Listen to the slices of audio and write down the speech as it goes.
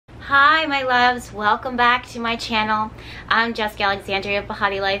Hi my loves, welcome back to my channel. I'm Jessica Alexandria of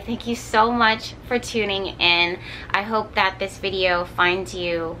BehatiLife. Thank you so much for tuning in. I hope that this video finds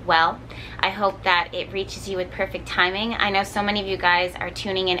you well. I hope that it reaches you with perfect timing. I know so many of you guys are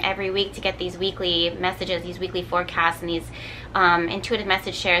tuning in every week to get these weekly messages, these weekly forecasts, and these intuitive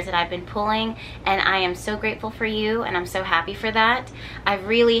message shares that I've been pulling, and I am so grateful for you and I'm so happy for that. I've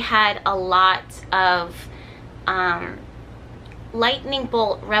really had a lot of lightning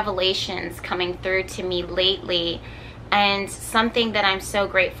bolt revelations coming through to me lately, and something that I'm so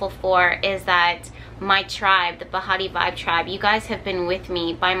grateful for is that my tribe, the Behati Vibe tribe, you guys have been with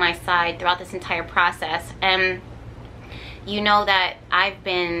me by my side throughout this entire process, and you know that I've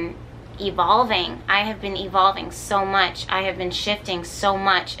been evolving. I have been evolving so much. I have been shifting so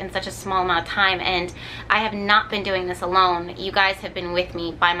much in such a small amount of time, and I have not been doing this alone. You guys have been with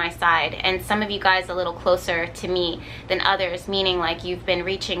me by my side, and some of you guys a little closer to me than others, meaning like you've been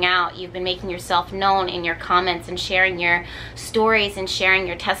reaching out, you've been making yourself known in your comments and sharing your stories and sharing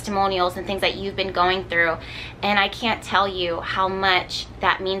your testimonials and things that you've been going through. And I can't tell you how much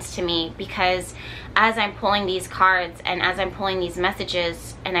that means to me, because as I'm pulling these cards and as I'm pulling these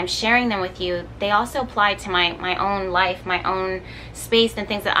messages and I'm sharing them with you, they also apply to my own life, my own space, and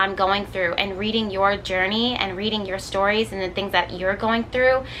things that I'm going through. And reading your journey and reading your stories and the things that you're going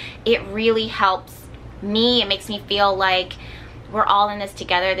through, it really helps me. It makes me feel like we're all in this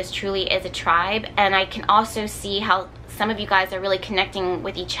together. This truly is a tribe. And I can also see how some of you guys are really connecting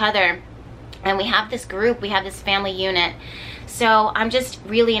with each other, and we have this group, we have this family unit. So I'm just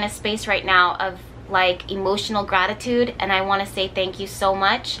really in a space right now of like emotional gratitude, and I want to say thank you so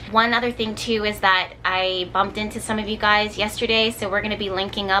much. One other thing too is that I bumped into some of you guys yesterday, so we're going to be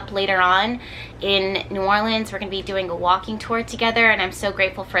linking up later on in New Orleans. We're going to be doing a walking tour together, and I'm so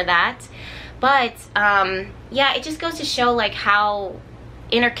grateful for that. But yeah, it just goes to show like how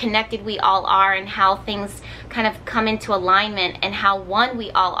interconnected we all are, and how things kind of come into alignment, and how one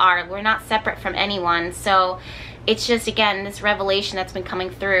we all are. We're not separate from anyone. So it's just, again, this revelation that's been coming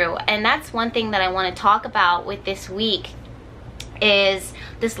through. And that's one thing that I want to talk about with this week, is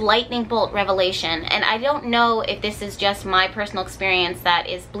this lightning bolt revelation. And I don't know if this is just my personal experience that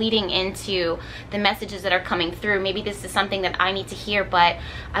is bleeding into the messages that are coming through. Maybe this is something that I need to hear, but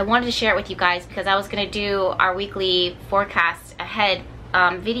I wanted to share it with you guys because I was going to do our weekly forecast ahead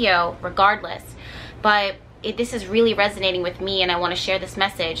video regardless. But this is really resonating with me, and I want to share this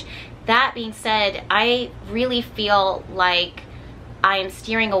message. That being said, I really feel like I am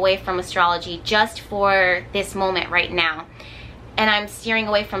steering away from astrology just for this moment right now. And I'm steering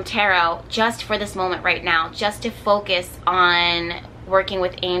away from tarot just for this moment right now, just to focus on working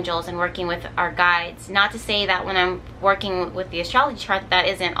with angels and working with our guides. Not to say that when I'm working with the astrology chart that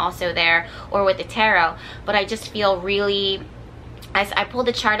isn't also there, or with the tarot, but I just feel really, I pulled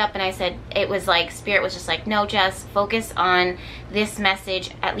the chart up and I said, it was like Spirit was just like, no, Jess, focus on this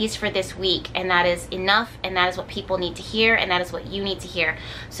message at least for this week, and that is enough, and that is what people need to hear, and that is what you need to hear.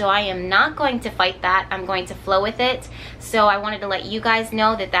 So I am not going to fight that. I'm going to flow with it. So I wanted to let you guys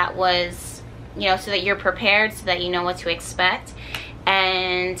know that that was, you know, so that you're prepared, so that you know what to expect.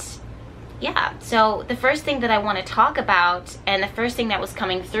 And yeah, so the first thing that I want to talk about, and the first thing that was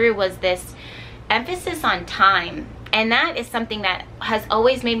coming through, was this emphasis on time. And that is something that has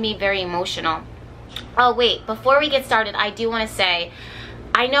always made me very emotional. Oh wait, before we get started, I do want to say,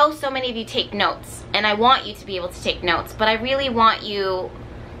 I know so many of you take notes, and I want you to be able to take notes, but I really want you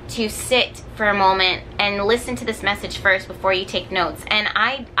to sit for a moment and listen to this message first before you take notes. And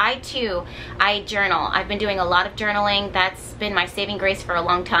I too, I journal. I've been doing a lot of journaling. That's been my saving grace for a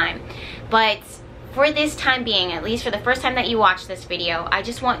long time. But for this time being, at least for the first time that you watch this video, I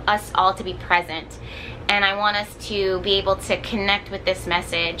just want us all to be present. And I want us to be able to connect with this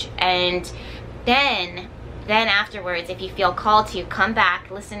message. And then afterwards, if you feel called to, come back,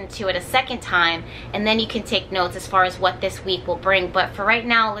 listen to it a second time, and then you can take notes as far as what this week will bring. But for right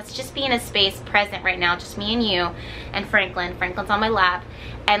now, let's just be in a space present right now, just me and you and Franklin. Franklin's on my lap.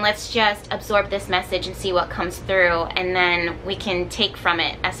 And let's just absorb this message and see what comes through, and then we can take from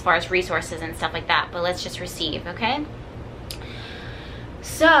it as far as resources and stuff like that. But let's just receive, okay?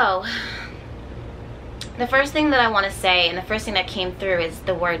 So the first thing that I want to say, and the first thing that came through, is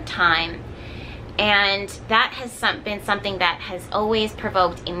the word time. And that has been something that has always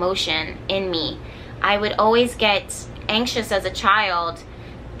provoked emotion in me. I would always get anxious as a child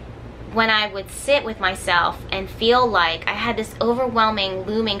when I would sit with myself and feel like I had this overwhelming,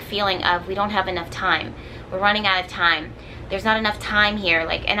 looming feeling of, we don't have enough time. We're running out of time. There's not enough time here.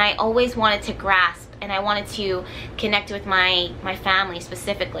 And I always wanted to grasp, and I wanted to connect with my family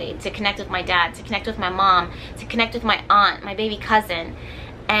specifically, to connect with my dad, to connect with my mom, to connect with my aunt, my baby cousin.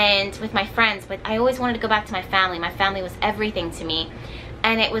 and with my friends, but I always wanted to go back to my family. My family was everything to me.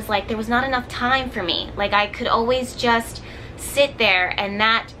 And it was like there was not enough time for me. Like I could always just sit there, and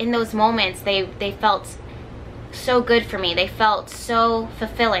that in those moments they felt so good for me. They felt so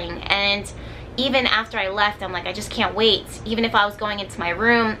fulfilling. And even after I left, I'm like, I just can't wait. Even if I was going into my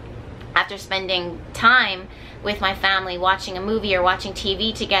room after spending time with my family, watching a movie or watching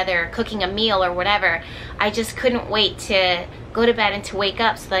TV together, cooking a meal or whatever, I just couldn't wait to go to bed and to wake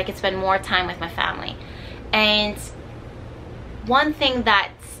up so that I could spend more time with my family. And one thing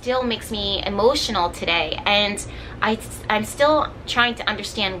that still makes me emotional today, and I'm still trying to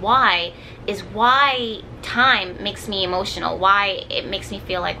understand why, is why time makes me emotional, why it makes me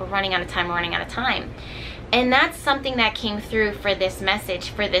feel like we're running out of time. And that's something that came through for this message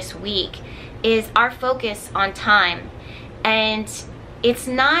for this week, is our focus on time. And it's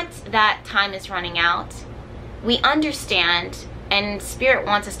not that time is running out. We understand, and Spirit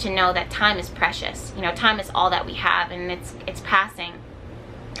wants us to know that time is precious. You know, time is all that we have, and it's passing.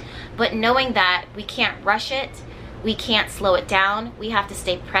 But knowing that we can't rush it, we can't slow it down, we have to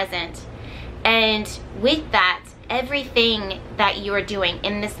stay present. And with that, everything that you are doing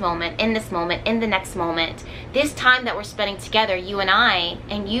in this moment, in the next moment, this time that we're spending together, you and I,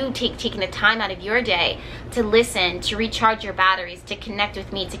 and you taking the time out of your day to listen, to recharge your batteries, to connect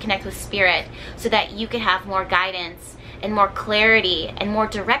with me, to connect with Spirit, so that you can have more guidance and more clarity and more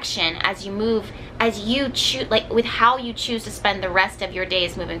direction as you move, as you choose, like with how you choose to spend the rest of your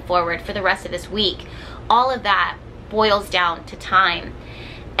days moving forward for the rest of this week. All of that boils down to time.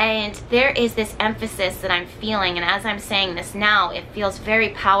 And there is this emphasis that I'm feeling, and as I'm saying this now, it feels very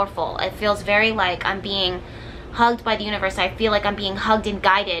powerful. It feels very like I'm being hugged by the universe. I feel like I'm being hugged and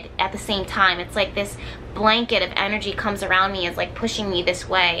guided at the same time. It's like this blanket of energy comes around me, is like pushing me this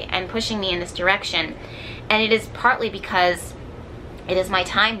way and pushing me in this direction. And it is partly because it is my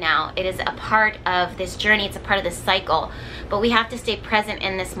time now. It is a part of this journey. It's a part of this cycle. But we have to stay present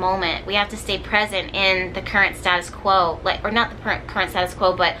in this moment. We have to stay present in the current status quo, or not the current status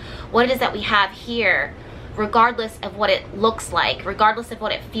quo, but what it is that we have here, regardless of what it looks like, regardless of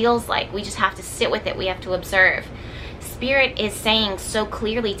what it feels like. We just have to sit with it. We have to observe. Spirit is saying so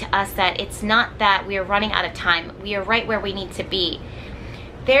clearly to us that it's not that we are running out of time. We are right where we need to be.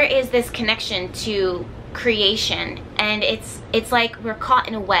 There is this connection to creation, and it's like we're caught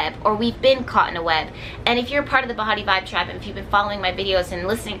in a web, or we've been caught in a web. And if you're part of the BehatiLife tribe, and if you've been following my videos and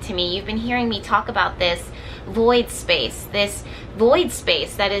listening to me, you've been hearing me talk about this void space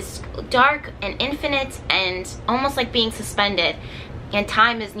that is dark and infinite and almost like being suspended, and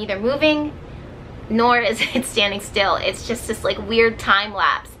time is neither moving nor is it standing still. It's just this like weird time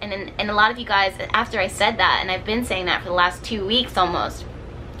lapse. And a lot of you guys, after I said that, and I've been saying that for the last 2 weeks almost,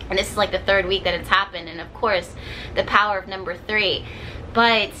 and this is like the 3rd week that it's happened, and of course the power of number 3.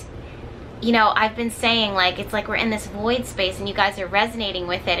 But you know, I've been saying, like, it's like we're in this void space, and you guys are resonating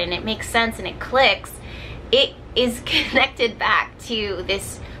with it, and it makes sense and it clicks. It is connected back to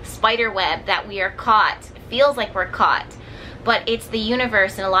this spider web that we are caught. It feels like we're caught, but it's the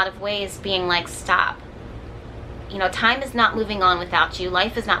universe in a lot of ways being like, stop. You know, time is not moving on without you.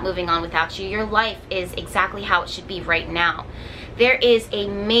 Life is not moving on without you. Your life is exactly how it should be right now. There is a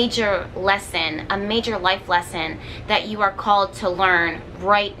major lesson, a major life lesson that you are called to learn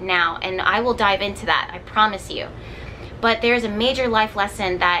right now. And I will dive into that, I promise you. But there's a major life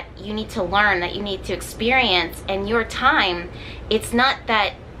lesson that you need to learn, that you need to experience. And your time, it's not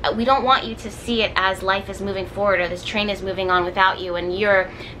that we don't want you to see it as life is moving forward or this train is moving on without you, and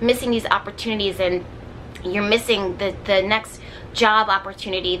you're missing these opportunities, and you're missing the next job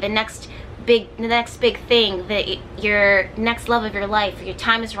opportunity, the next big thing, your next love of your life. Your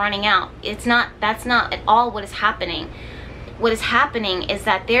time is running out. That's not at all what is happening. What is happening is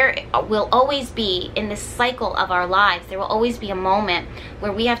that there will always be, in this cycle of our lives, there will always be a moment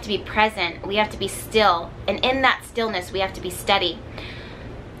where we have to be present, we have to be still, and in that stillness we have to be steady.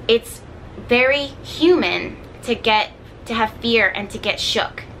 It's very human to have fear and to get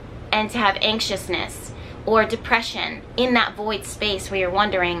shook and to have anxiousness or depression in that void space where you're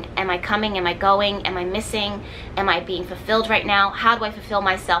wondering, am I coming, am I going, am I missing, am I being fulfilled right now? How do I fulfill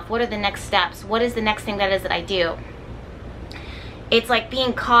myself? What are the next steps? What is the next thing that is that I do? It's like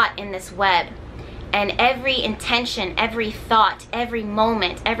being caught in this web, and every intention, every thought, every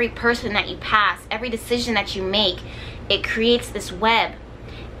moment, every person that you pass, every decision that you make, it creates this web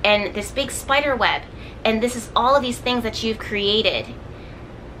and this big spider web. And this is all of these things that you've created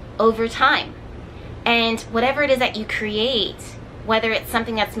over time. And whatever it is that you create, whether it's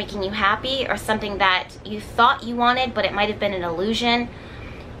something that's making you happy or something that you thought you wanted but it might have been an illusion,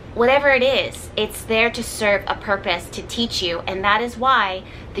 whatever it is, it's there to serve a purpose, to teach you. And that is why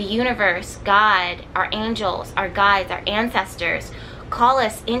the universe, God, our angels, our guides, our ancestors call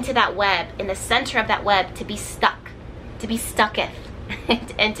us into that web, in the center of that web, to be stuck, to be stucketh,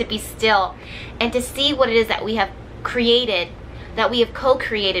 and to be still, and to see what it is that we have created, that we have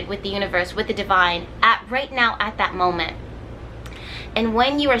co-created with the universe, with the divine, at right now, at that moment. And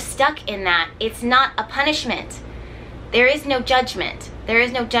when you are stuck in that, it's not a punishment. There is no judgment. There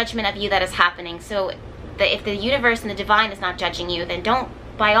is no judgment of you that is happening. So if the universe and the divine is not judging you, then don't,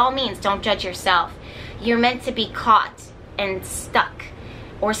 by all means, don't judge yourself. You're meant to be caught and stuck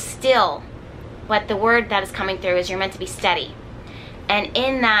or still. But the word that is coming through is you're meant to be steady. And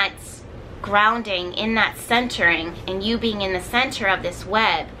in that grounding, in that centering, and you being in the center of this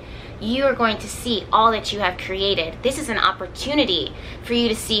web, you are going to see all that you have created. This is an opportunity for you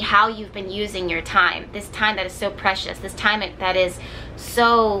to see how you've been using your time. This time that is so precious. This time that is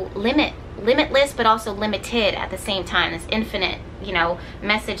so limitless, but also limited at the same time. This infinite, you know,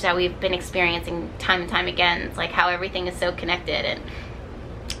 message that we've been experiencing time and time again. It's like how everything is so connected, and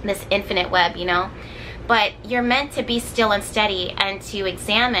this infinite web, you know. But you're meant to be still and steady, and to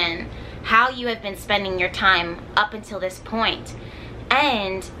examine how you have been spending your time up until this point.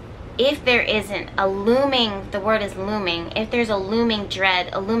 And if there isn't a looming, the word is looming, if there's a looming dread,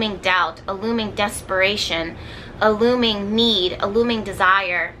 a looming doubt, a looming desperation, a looming need, a looming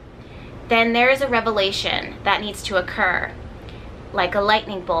desire, then there is a revelation that needs to occur. Like a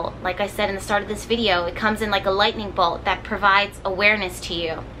lightning bolt, like I said in the start of this video, it comes in like a lightning bolt that provides awareness to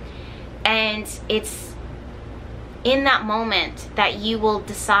you. And it's in that moment that you will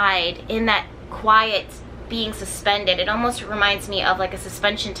decide, in that quiet being suspended. It almost reminds me of like a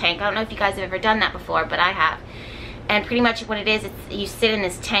suspension tank. I don't know if you guys have ever done that before, but I have. And pretty much what it is, it's you sit in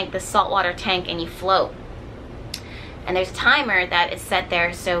this tank, this saltwater tank, and you float. And there's a timer that is set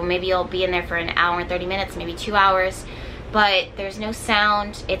there, so maybe you'll be in there for an hour and 30 minutes, maybe 2 hours, but there's no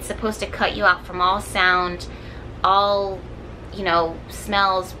sound. It's supposed to cut you out from all sound, all, you know,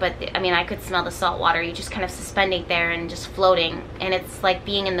 smells, but I mean, I could smell the salt water. You're just kind of suspending there and just floating, and it's like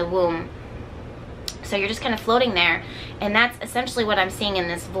being in the womb. So you're just kind of floating there, and that's essentially what I'm seeing in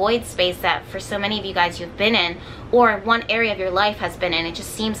this void space that for so many of you guys you've been in, or one area of your life has been in. It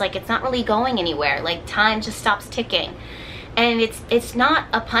just seems like it's not really going anywhere, like time just stops ticking. And it's not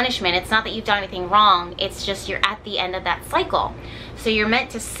a punishment. It's not that you've done anything wrong. It's just you're at the end of that cycle. So you're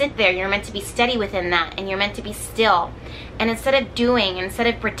meant to sit there, you're meant to be steady within that, and you're meant to be still. And instead of doing, and instead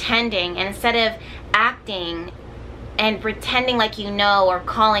of pretending, and instead of acting and pretending like you know, or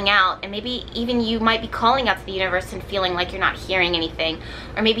calling out, and maybe even you might be calling out to the universe and feeling like you're not hearing anything,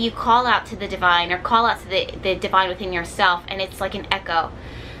 or maybe you call out to the divine, or call out to the divine within yourself, and it's like an echo.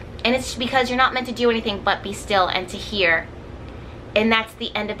 And it's because you're not meant to do anything but be still and to hear. And that's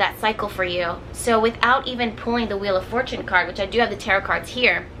the end of that cycle for you. So without even pulling the Wheel of Fortune card, which I do have the tarot cards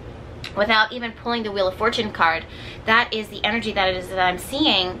here, without even pulling the Wheel of Fortune card, that is the energy that it is that I'm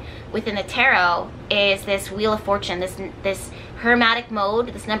seeing within the tarot, is this Wheel of Fortune, this hermetic mode,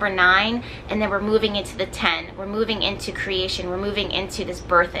 this number 9, and then we're moving into the 10. We're moving into creation. We're moving into this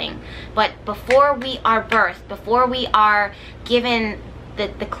birthing. But before we are birthed, before we are given,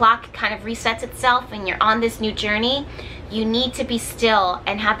 the clock kind of resets itself and you're on this new journey, you need to be still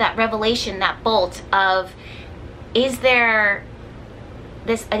and have that revelation, that bolt of, is there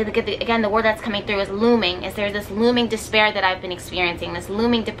this, again, the word that's coming through is looming. Is there this looming despair that I've been experiencing, this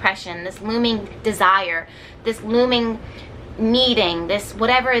looming depression, this looming desire, this looming needing, this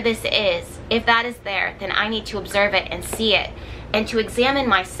whatever this is? If that is there, then I need to observe it and see it, and to examine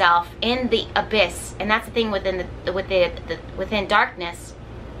myself in the abyss. And that's the thing within within darkness,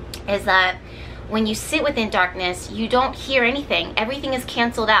 is that when you sit within darkness, you don't hear anything. Everything is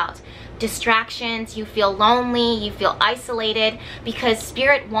canceled out. Distractions, you feel lonely, you feel isolated, because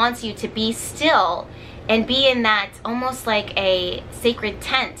spirit wants you to be still and be in that almost like a sacred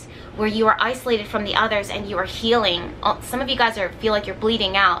tent where you are isolated from the others and you are healing. Some of you guys feel like you're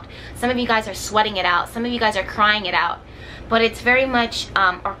bleeding out. Some of you guys are sweating it out. Some of you guys are crying it out. But it's very much,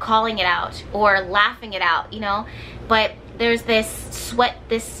 or calling it out, or laughing it out, you know. But there's this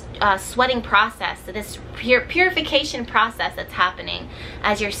sweating process, this purification process that's happening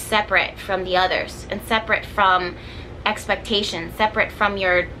as you're separate from the others, and separate from expectations, separate from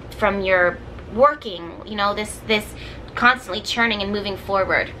your working, you know, this constantly churning and moving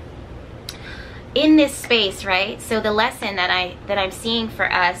forward in this space, right? So the lesson that I'm seeing for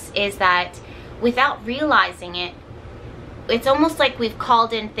us is that without realizing it, it's almost like we've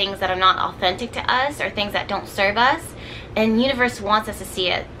called in things that are not authentic to us, or things that don't serve us, and the universe wants us to see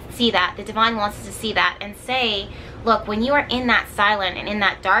that. The divine wants us to see that and say, look, when you are in that silence and in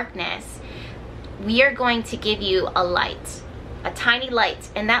that darkness, we are going to give you a light, a tiny light.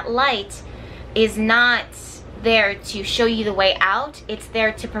 And that light is not there to show you the way out. It's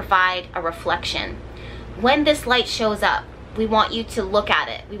there to provide a reflection. When this light shows up, we want you to look at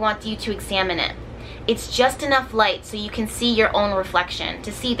it. We want you to examine it. It's just enough light so you can see your own reflection,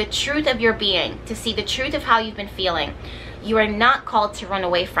 to see the truth of your being, to see the truth of how you've been feeling. You are not called to run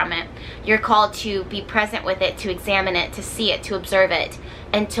away from it. You're called to be present with it, to examine it, to see it, to observe it,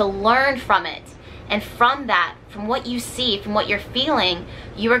 and to learn from it. And from that, from what you see, from what you're feeling,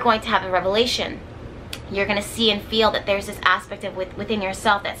 you are going to have a revelation. You're going to see and feel that there's this aspect of within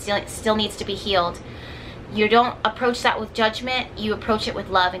yourself that still needs to be healed. You don't approach that with judgment. You approach it with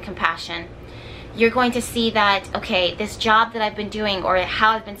love and compassion. You're going to see that, okay, this job that I've been doing or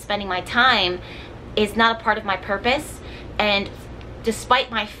how I've been spending my time is not a part of my purpose. And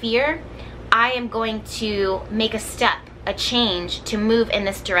despite my fear, I am going to make a step, a change to move in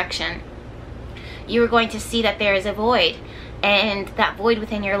this direction. You are going to see that there is a void, and that void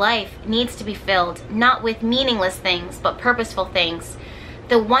within your life needs to be filled, not with meaningless things, but purposeful things.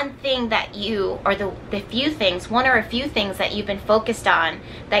 The one thing that you, or the few things, one or a few things that you've been focused on,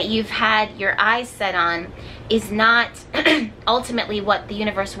 that you've had your eyes set on, is not ultimately what the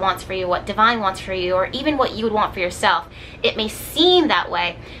universe wants for you, what divine wants for you, or even what you would want for yourself. It may seem that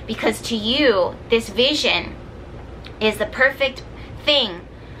way because to you, this vision is the perfect thing,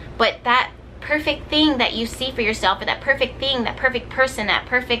 but that perfect thing that you see for yourself, or that perfect thing, that perfect person, that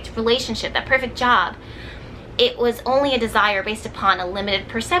perfect relationship, that perfect job, it was only a desire based upon a limited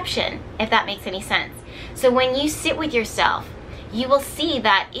perception, if that makes any sense. So when you sit with yourself, you will see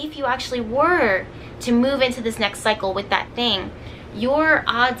that if you actually were to move into this next cycle with that thing, your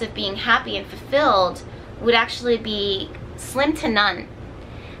odds of being happy and fulfilled would actually be slim to none.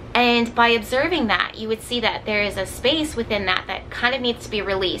 And by observing that, you would see that there is a space within that that kind of needs to be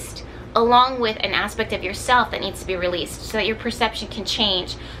released, along with an aspect of yourself that needs to be released, so that your perception can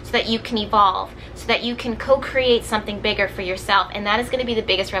change, so that you can evolve, so that you can co-create something bigger for yourself. And that is going to be the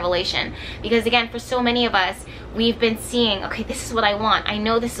biggest revelation, because again, for so many of us, we've been seeing, okay, this is what I want, I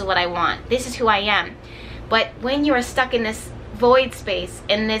know this is what I want, this is who I am. But when you are stuck in this void space,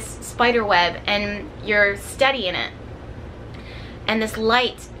 in this spider web, and you're steady in it, and this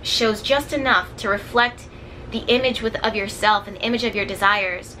light shows just enough to reflect the image of yourself and the image of your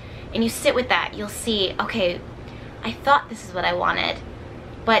desires, and you sit with that, you'll see, okay, I thought this is what I wanted,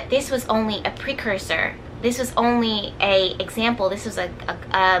 but this was only a precursor. This was only a example. This was a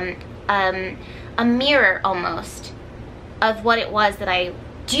mirror almost of what it was that I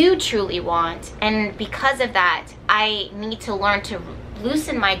do truly want. And because of that, I need to learn to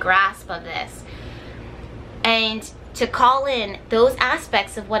loosen my grasp of this and to call in those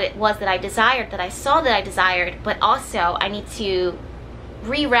aspects of what it was that I desired, that I saw that I desired, but also I need to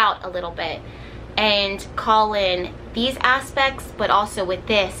reroute a little bit and call in these aspects, but also with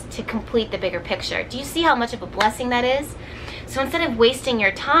this to complete the bigger picture. Do you see how much of a blessing that is? So instead of wasting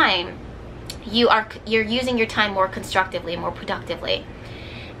your time, you're using your time more constructively, more productively.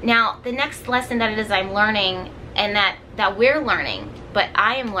 Now, the next lesson that it is I'm learning, and that we're learning, but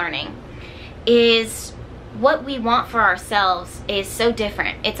I am learning, is what we want for ourselves is so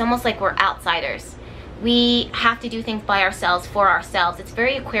different. It's almost like we're outsiders. We have to do things by ourselves, for ourselves. It's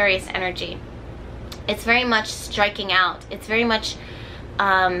very Aquarius energy. It's very much striking out. It's very much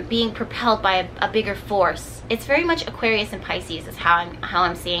being propelled by a bigger force. It's very much Aquarius and Pisces is how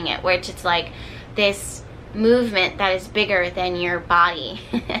I'm seeing it, where it's like this movement that is bigger than your body.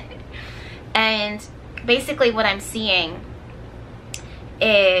 And basically what I'm seeing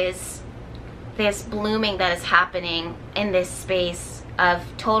is this blooming that is happening in this space of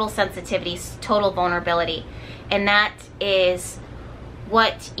total sensitivity, total vulnerability, and that is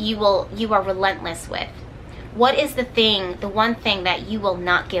what you are relentless with. What is the one thing that you will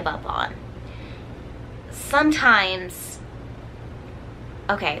not give up on? Sometimes,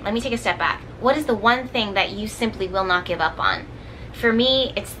 okay, let me take a step back. What is the one thing that you simply will not give up on? For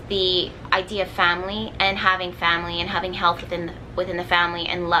me, it's the idea of family and having health within the family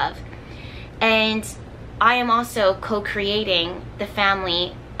and love. And I am also co-creating the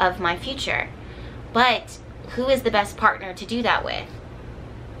family of my future. But who is the best partner to do that with?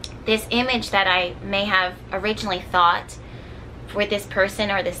 This image that I may have originally thought for this person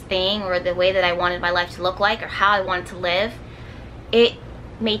or this thing, or the way that I wanted my life to look like, or how I wanted to live, it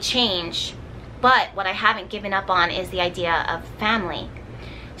may change. But what I haven't given up on is the idea of family.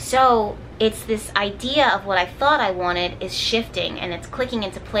 So it's this idea of what I thought I wanted is shifting, and it's clicking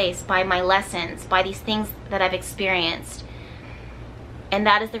into place by my lessons, by these things that I've experienced. And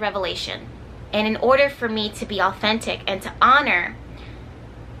that is the revelation. And in order for me to be authentic and to honor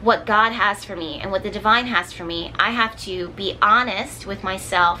what God has for me and what the divine has for me, I have to be honest with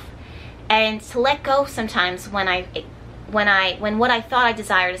myself and to let go sometimes when what I thought I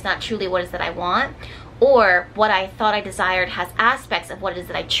desired is not truly what it is that I want, or what I thought I desired has aspects of what it is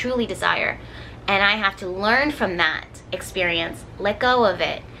that I truly desire. And I have to learn from that experience, let go of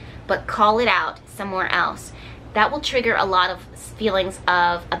it, but call it out somewhere else. That will trigger a lot of feelings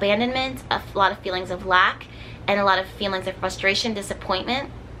of abandonment, a lot of feelings of lack, and a lot of feelings of frustration,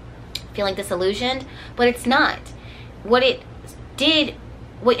 disappointment, feeling disillusioned. But it's not. What it did,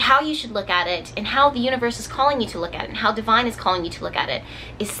 how you should look at it, and how the universe is calling you to look at it, and how divine is calling you to look at it,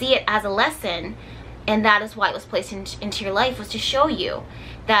 is see it as a lesson. And that is why it was placed into your life, was to show you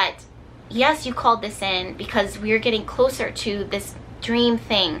that, yes, you called this in because we are getting closer to this dream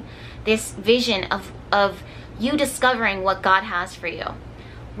thing, this vision of you discovering what God has for you.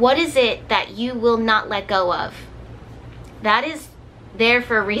 What is it that you will not let go of? That is there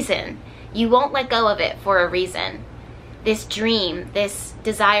for a reason. You won't let go of it for a reason. This dream, this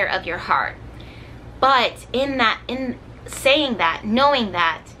desire of your heart. But in saying that, knowing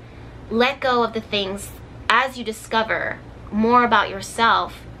that, let go of the things as you discover more about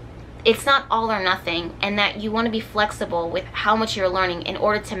yourself. It's not all or nothing, and that you want to be flexible with how much you're learning in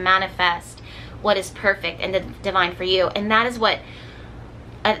order to manifest what is perfect and divine for you. And that is what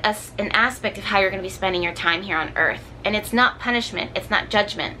an aspect of how you're going to be spending your time here on earth. And it's not punishment, it's not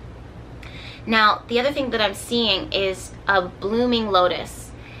judgment. Now, the other thing that I'm seeing is a blooming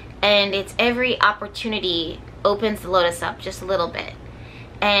lotus, and it's every opportunity opens the lotus up just a little bit.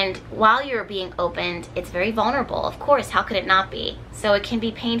 And while you're being opened, it's very vulnerable. Of course, how could it not be? So it can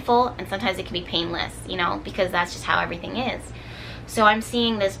be painful, and sometimes it can be painless, you know, because that's just how everything is. So I'm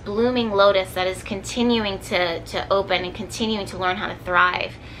seeing this blooming lotus that is continuing to open and continuing to learn how to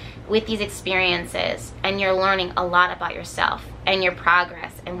thrive with these experiences. And you're learning a lot about yourself and your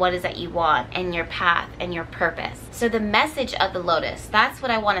progress and what is that you want and your path and your purpose. So the message of the lotus, that's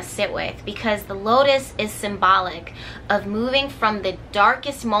what I want to sit with, because the lotus is symbolic of moving from the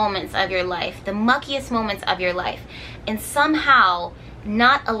darkest moments of your life, the muckiest moments of your life, and somehow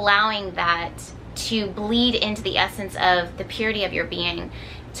not allowing that to bleed into the essence of the purity of your being,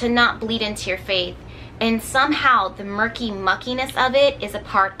 to not bleed into your faith. And somehow the murky muckiness of it is a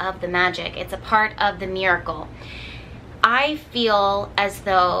part of the magic. It's a part of the miracle. I feel as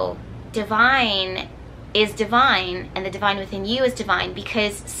though divine is divine, and the divine within you is divine,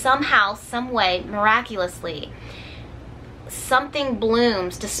 because somehow, some way, miraculously, something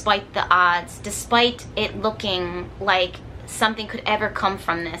blooms despite the odds, despite it looking like something could ever come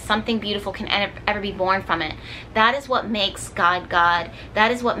from this. Something beautiful can ever be born from it. That is what makes God God.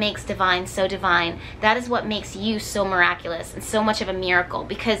 That is what makes divine so divine. That is what makes you so miraculous and so much of a miracle,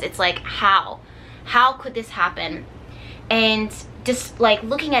 because it's like, how could this happen? And just like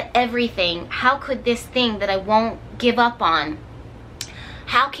looking at everything, how could this thing that I won't give up on,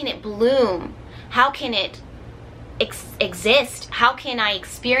 how can it bloom? How can it exist? How can I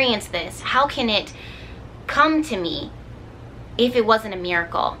experience this? How can it come to me if it wasn't a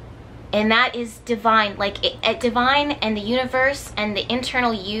miracle? And that is divine. Like divine and the universe and the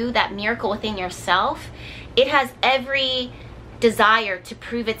internal you, that miracle within yourself, it has every desire to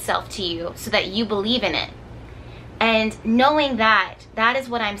prove itself to you so that you believe in it. And knowing that, that is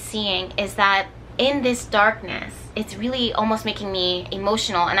what I'm seeing, is that in this darkness, it's really almost making me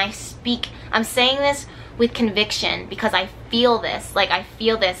emotional. And I'm saying this with conviction, because I feel this. Like, I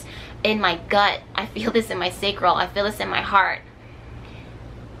feel this in my gut. I feel this in my sacral. I feel this in my heart.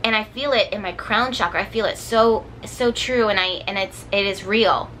 And I feel it in my crown chakra. I feel it so true, and it is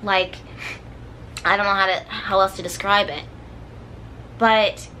real. Like, I don't know how else to describe it.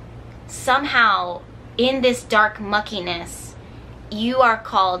 But somehow, in this dark muckiness, you are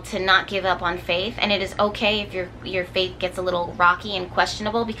called to not give up on faith. And it is okay if your faith gets a little rocky and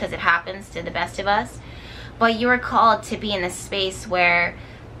questionable, because it happens to the best of us. But you are called to be in this space where,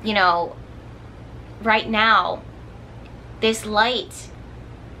 you know, right now, this light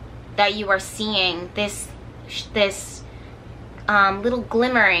that you are seeing, this little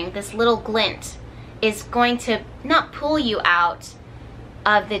glimmering, this little glint, is going to not pull you out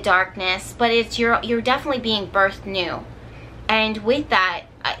of the darkness, but it's you're definitely being birthed new. And with that,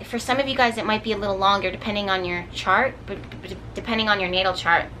 for some of you guys, it might be a little longer depending on your chart, but depending on your natal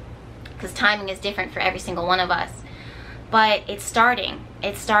chart, because timing is different for every single one of us. But it's starting.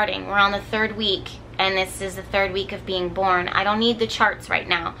 We're on the 3rd week, and this is the 3rd week of being born. I don't need the charts right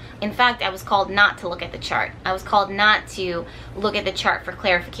now. In fact, I was called not to look at the chart. I was called not to look at the chart for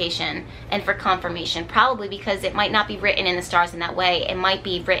clarification and for confirmation, probably because it might not be written in the stars in that way. It might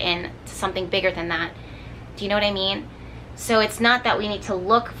be written to something bigger than that. Do you know what I mean? So it's not that we need to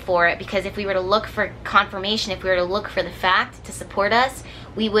look for it, because if we were to look for confirmation, if we were to look for the fact to support us,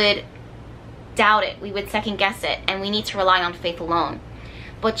 we would doubt it, we would second guess it, and we need to rely on faith alone.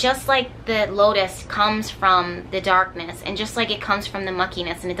 But just like the lotus comes from the darkness, and just like it comes from the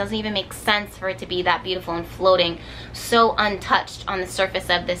muckiness, and it doesn't even make sense for it to be that beautiful and floating so untouched on the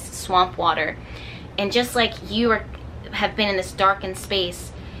surface of this swamp water, and just like you have been in this darkened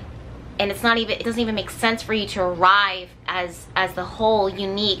space, and it doesn't even make sense for you to arrive as the whole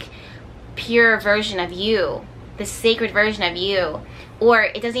unique pure version of you, the sacred version of you, or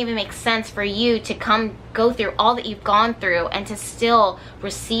it doesn't even make sense for you to go through all that you've gone through and to still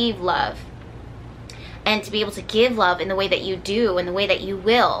receive love and to be able to give love in the way that you do, in the way that you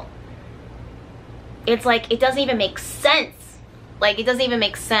will. It's like, it doesn't even make sense. Like, it doesn't even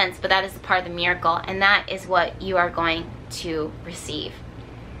make sense, but that is the part of the miracle, and that is what you are going to receive.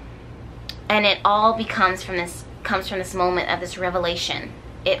 And it all comes from this moment of this revelation.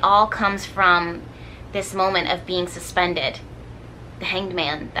 It all comes from this moment of being suspended, the hanged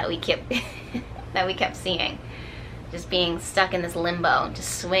man that we kept seeing, just being stuck in this limbo,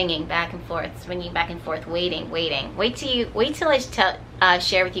 just swinging back and forth, waiting. Wait till I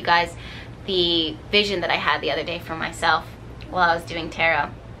share with you guys the vision that I had the other day for myself while I was doing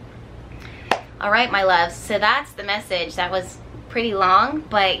tarot. All right, my loves, so that's the message. That was pretty long,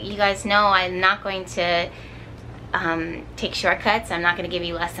 but you guys know I'm not going to take shortcuts. I'm not going to give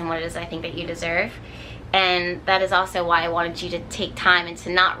you less than what it is I think that you deserve. And that is also why I wanted you to take time and to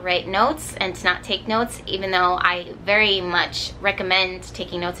not write notes and to not take notes, even though I very much recommend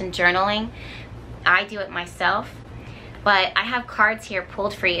taking notes and journaling. I do it myself. But I have cards here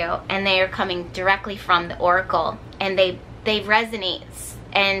pulled for you, and they are coming directly from the Oracle, and they resonate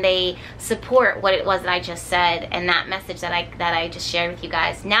and they support what it was that I just said and that message that I just shared with you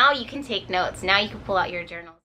guys. Now you can take notes. Now you can pull out your journal.